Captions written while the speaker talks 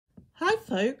Hi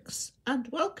folks, and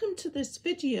welcome to this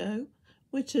video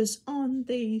which is on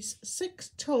these 6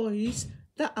 toys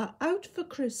that are out for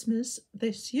Christmas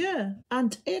this year.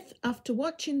 And if after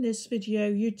watching this video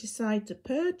you decide to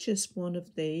purchase one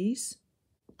of these,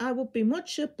 I would be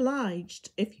much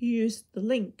obliged if you use the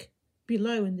link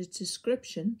below in the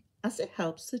description, as it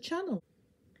helps the channel.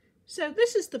 So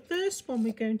this is the first one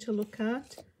we're going to look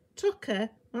at, Tucker,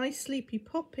 my sleepy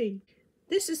puppy.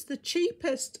 This is the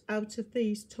cheapest out of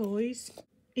these toys.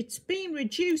 It's been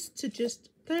reduced to just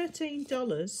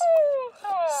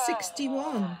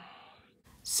 $13.61.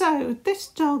 So this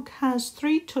dog has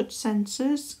 3 touch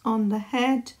sensors on the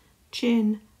head,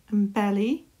 chin and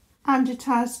belly, and it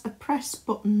has a press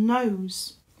button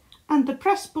nose. And the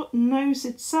press button nose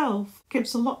itself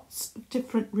gives lots of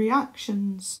different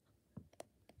reactions.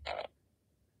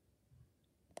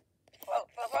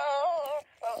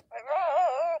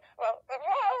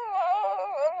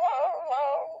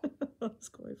 That's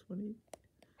quite funny.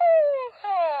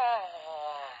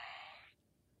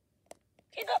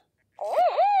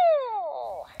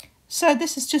 So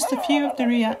this is just a few of the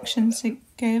reactions it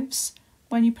gives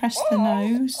when you press the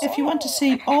nose. If you want to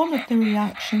see all of the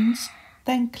reactions,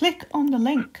 then click on the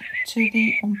link to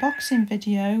the unboxing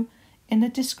video in the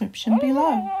description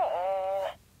below.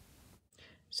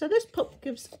 So this pup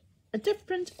gives a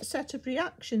different set of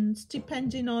reactions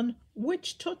depending on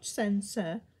which touch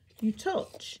sensor you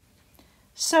touch.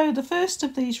 So the first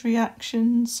of these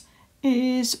reactions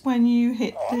is when you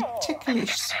hit the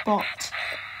ticklish spot.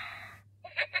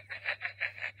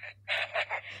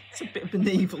 It's a bit of an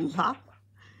evil laugh.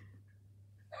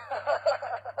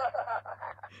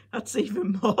 That's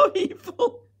even more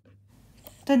evil.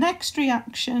 The next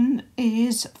reaction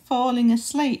is falling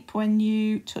asleep when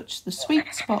you touch the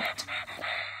sweet spot.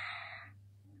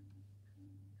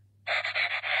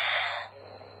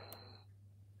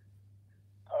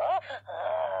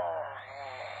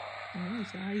 Oh,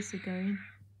 his eyes are going.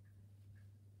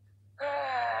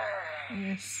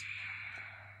 Yes.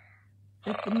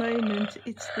 At the moment,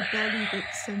 it's the belly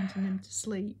that's sending him to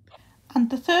sleep. And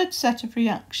the third set of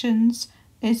reactions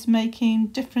is making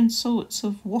different sorts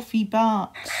of woofy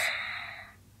barks.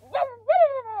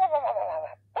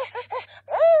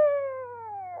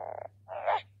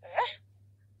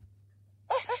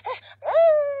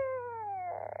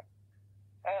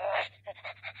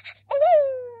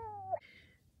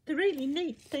 The really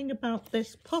neat thing about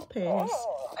this pup is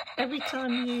every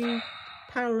time you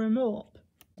power him up,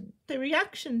 the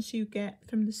reactions you get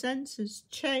from the sensors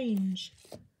change.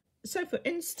 So for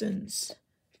instance,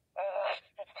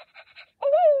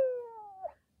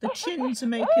 the chins are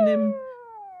making him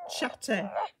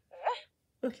chatter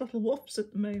with little woofs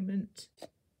at the moment.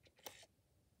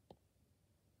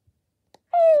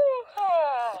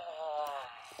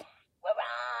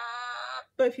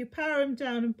 But if you power him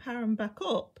down and power him back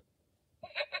up,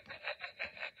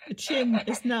 the chin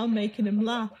is now making him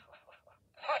laugh.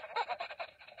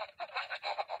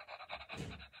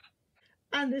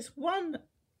 And there's one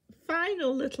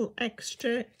final little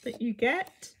extra that you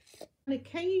get. And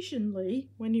occasionally,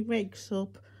 when he wakes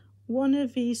up, one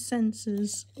of these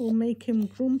sensors will make him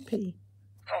grumpy.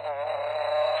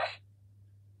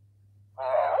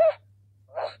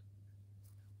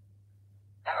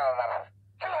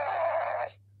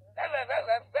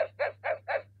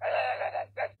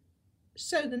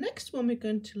 So the next one we're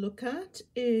going to look at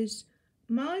is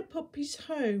My Puppy's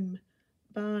Home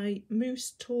by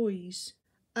Moose Toys.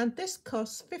 And this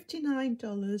costs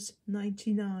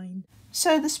 $59.99.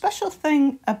 So the special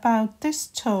thing about this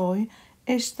toy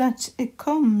is that it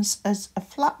comes as a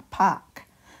flat pack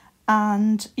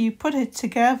and you put it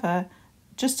together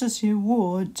just as you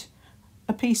would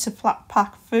a piece of flat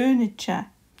pack furniture.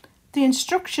 The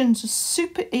instructions are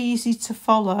super easy to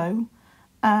follow,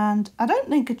 and I don't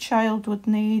think a child would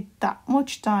need that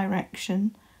much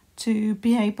direction to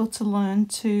be able to learn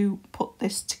to put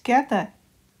this together.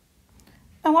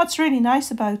 And what's really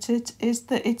nice about it is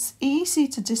that it's easy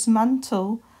to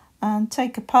dismantle and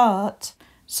take apart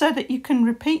so that you can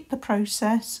repeat the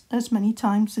process as many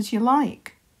times as you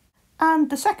like.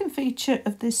 And the second feature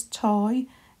of this toy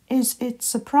is its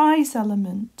surprise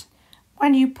element.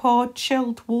 When you pour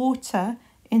chilled water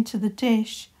into the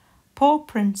dish, paw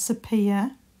prints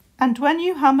appear, and when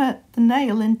you hammer the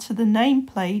nail into the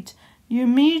nameplate, you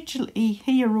immediately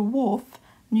hear a woof,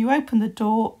 and you open the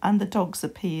door and the dog's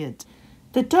appeared.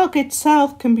 The dog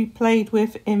itself can be played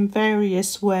with in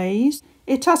various ways.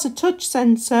 It has a touch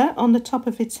sensor on the top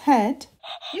of its head.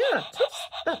 Yeah,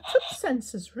 that touch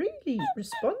sensor's really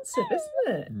responsive, isn't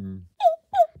it? Mm.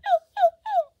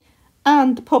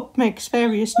 And the pup makes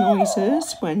various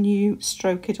noises when you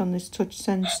stroke it on this touch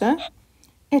sensor.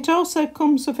 It also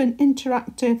comes with an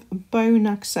interactive bone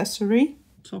accessory.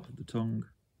 Top of the tongue.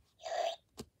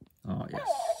 Oh, yes.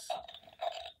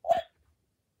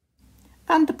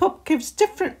 And the pup gives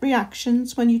different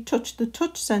reactions when you touch the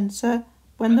touch sensor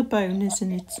when the bone is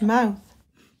in its mouth.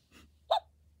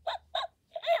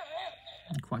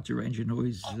 Quite a range of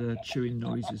noises, chewing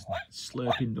noises, and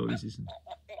slurping noises.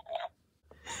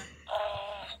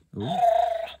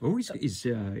 Oh, he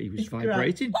was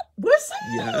vibrating. Was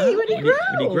he? Yeah, when he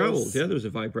growled? When he growled, yeah, there was a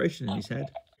vibration in his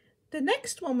head. The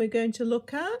next one we're going to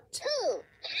look at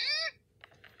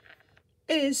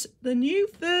is the new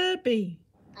Furby.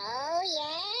 Oh,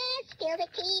 yeah, spill the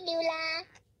tea, Nula.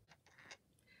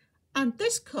 And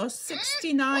this costs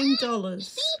 $69.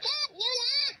 Speak up,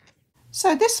 Nula.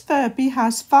 So this Furby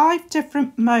has 5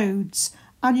 different modes,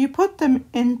 and you put them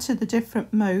into the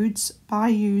different modes by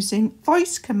using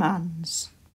voice commands.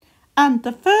 And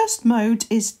the first mode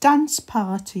is Dance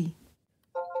Party.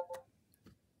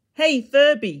 Hey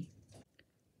Furby,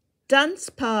 Dance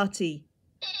Party.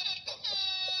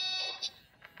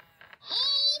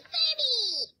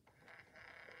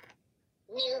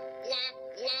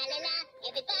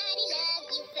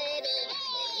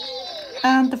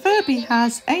 And the Furby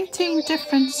has 18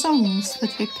 different songs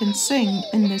that it can sing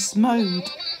in this mode.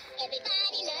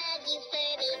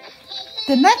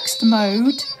 The next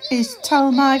mode is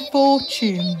Tell My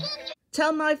Fortune.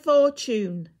 Tell my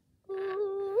fortune.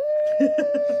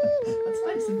 That's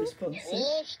nice and responsive.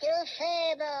 Mr.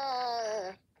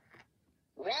 Furball,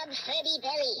 rub Furby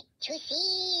belly to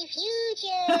see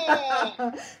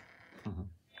future.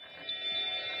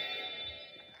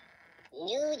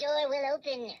 New door will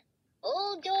open.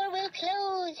 Old door will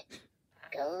close.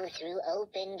 Go through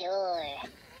open door.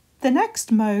 The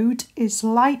next mode is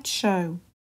Light Show.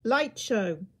 Light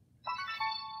Show.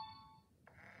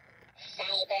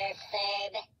 Cyber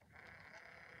Furb.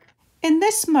 In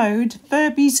this mode,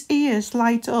 Furby's ears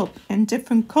light up in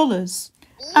different colours,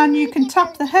 and you can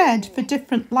tap the head for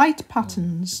different light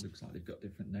patterns. Looks like they've got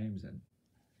different names then.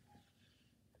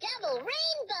 Double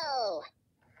rainbow.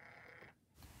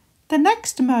 The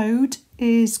next mode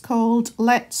is called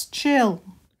Let's Chill.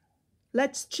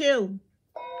 Let's chill.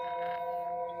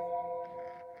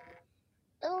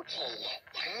 Okay,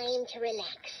 time to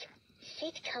relax.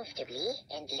 Sit comfortably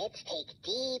and let's take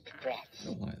deep breaths. I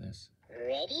don't like this.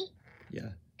 Ready?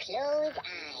 Yeah. Close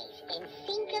eyes and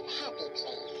think of happy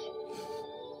place.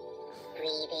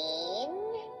 Breathe in.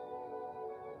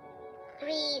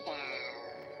 Breathe out.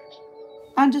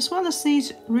 And as well as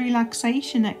these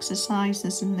relaxation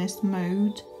exercises in this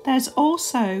mode, there's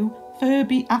also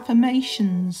Furby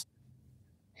affirmations.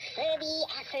 Furby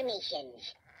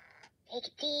affirmations.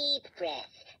 Take deep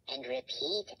breath and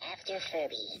repeat after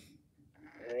Furby.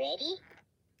 Ready?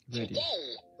 Ready.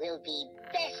 Today will be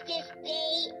bestest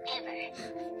day ever.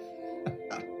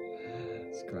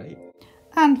 It's great.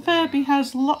 And Furby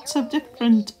has lots of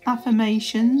different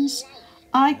affirmations.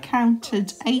 I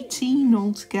counted 18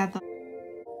 altogether.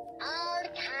 All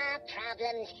car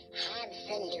problems have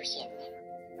solutions.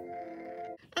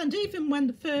 And even when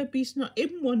the Furby's not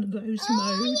in one of those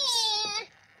modes,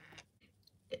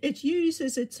 it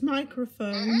uses its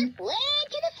microphone Word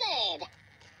to the Furb.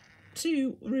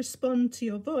 to respond to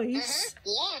your voice.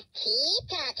 Yeah, keep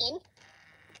talking.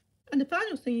 And the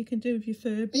final thing you can do with your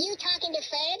Furby You talking to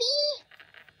Furby?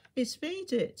 is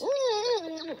feed it.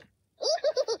 Ooh,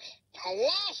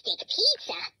 plastic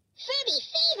pizza. Furby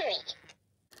favorite.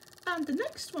 And the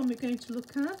next one we're going to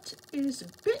look at is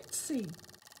Bitzee.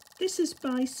 This is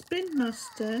by Spin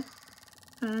Master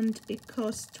and it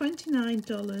costs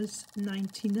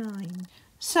 $29.99.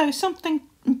 So something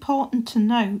important to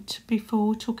note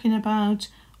before talking about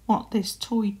what this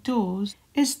toy does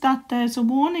is that there's a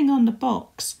warning on the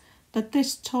box that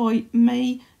this toy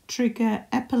may trigger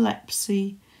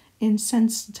epilepsy in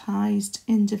sensitised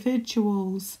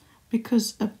individuals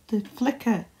because of the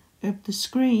flicker of the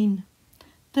screen.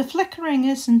 The flickering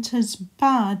isn't as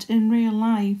bad in real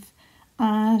life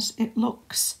as it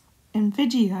looks in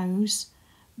videos,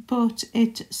 but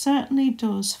it certainly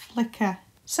does flicker.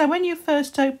 So when you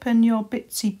first open your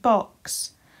Bitzee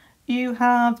box, you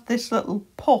have this little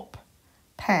pup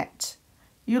pet.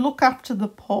 You look after the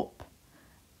pup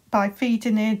by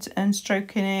feeding it and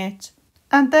stroking it,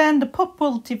 and then the pup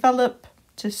will develop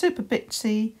to Super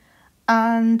Bitzee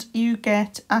and you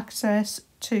get access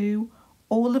to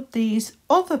all of these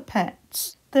other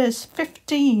pets. There's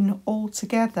 15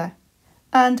 altogether.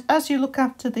 And as you look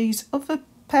after these other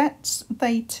pets,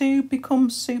 they too become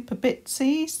Super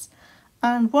Bitzees.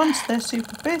 And once they're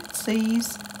Super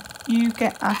Bitzees, you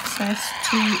get access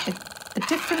to a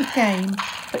different game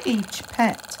for each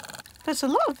pet. There's a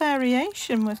lot of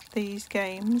variation with these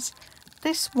games.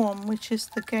 This one, which is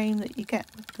the game that you get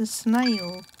with the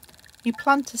snail, you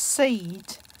plant a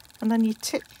seed and then you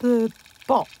tip the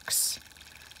box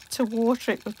to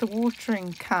water it with the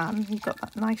watering can. You've got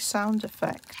that nice sound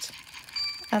effect.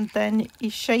 And then you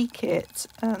shake it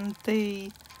and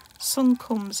the sun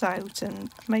comes out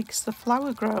and makes the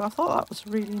flower grow. I thought that was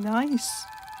really nice.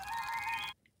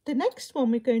 The next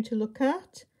one we're going to look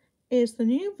at is the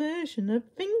new version of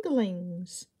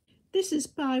Fingerlings. This is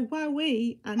by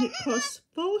Wowie and it costs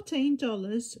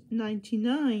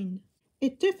 $14.99.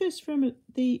 It differs from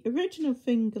the original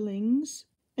Fingerlings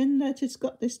in that it's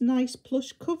got this nice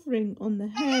plush covering on the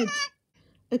head,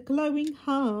 a glowing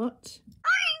heart,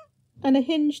 and a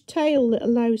hinged tail that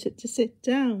allows it to sit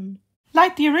down.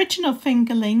 Like the original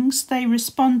Fingerlings, they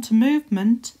respond to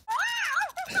movement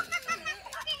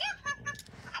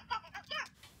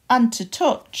and to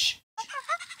touch.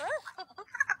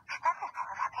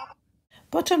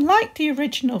 But unlike the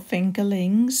original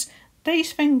Fingerlings,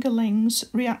 these Fingerlings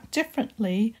react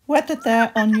differently whether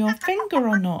they're on your finger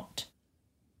or not.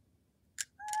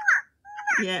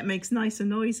 Yeah, it makes nicer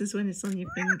noises when it's on your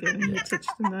finger and you touch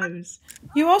the nose.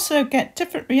 You also get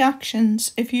different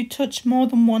reactions if you touch more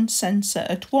than one sensor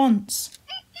at once.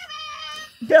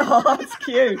 Oh, that's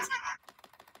cute.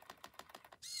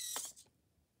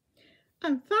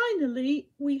 And finally,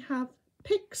 we have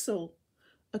Pyxel,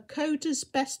 A Coder's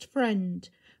Best Friend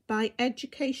by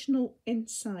Educational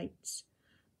Insights.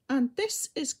 And this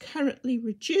is currently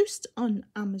reduced on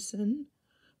Amazon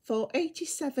for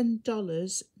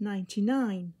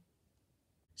 $87.99.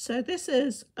 So this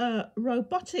is a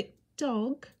robotic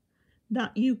dog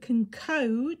that you can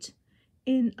code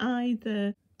in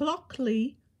either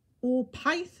Blockly or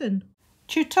Python.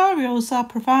 Tutorials are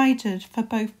provided for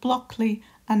both Blockly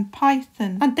and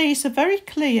Python, and these are very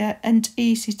clear and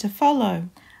easy to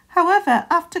follow. However,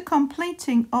 after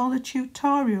completing all the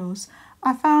tutorials,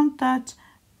 I found that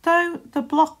though the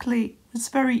Blockly was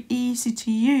very easy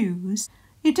to use,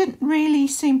 you didn't really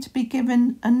seem to be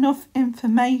given enough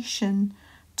information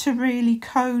to really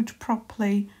code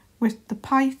properly with the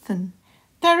Python.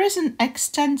 There is an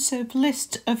extensive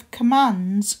list of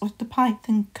commands with the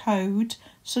Python code,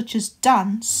 such as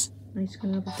dance. I'm just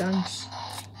going to have a dance.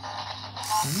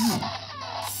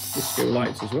 Disco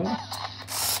lights as well.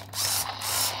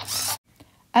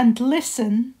 And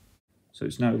listen. So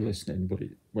it's now listening, but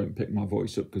it won't pick my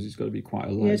voice up because it's got to be quite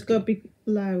a loud. Yeah, it's got to be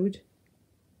loud.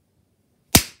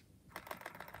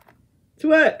 It's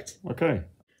worked. Okay.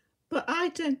 But I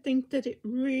don't think that it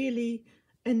really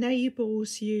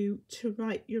enables you to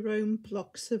write your own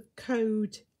blocks of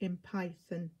code in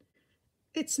Python.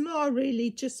 It's more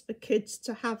really just for kids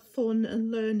to have fun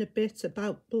and learn a bit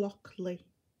about Blockly.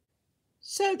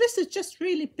 So this has just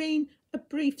really been a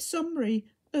brief summary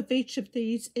of each of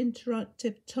these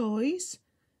interactive toys.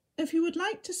 If you would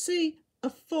like to see a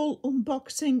full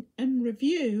unboxing and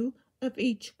review of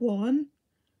each one,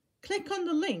 click on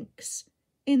the links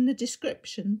in the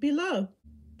description below.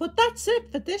 But that's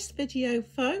it for this video,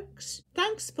 folks.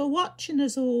 Thanks for watching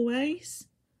as always,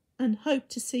 and hope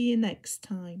to see you next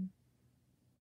time.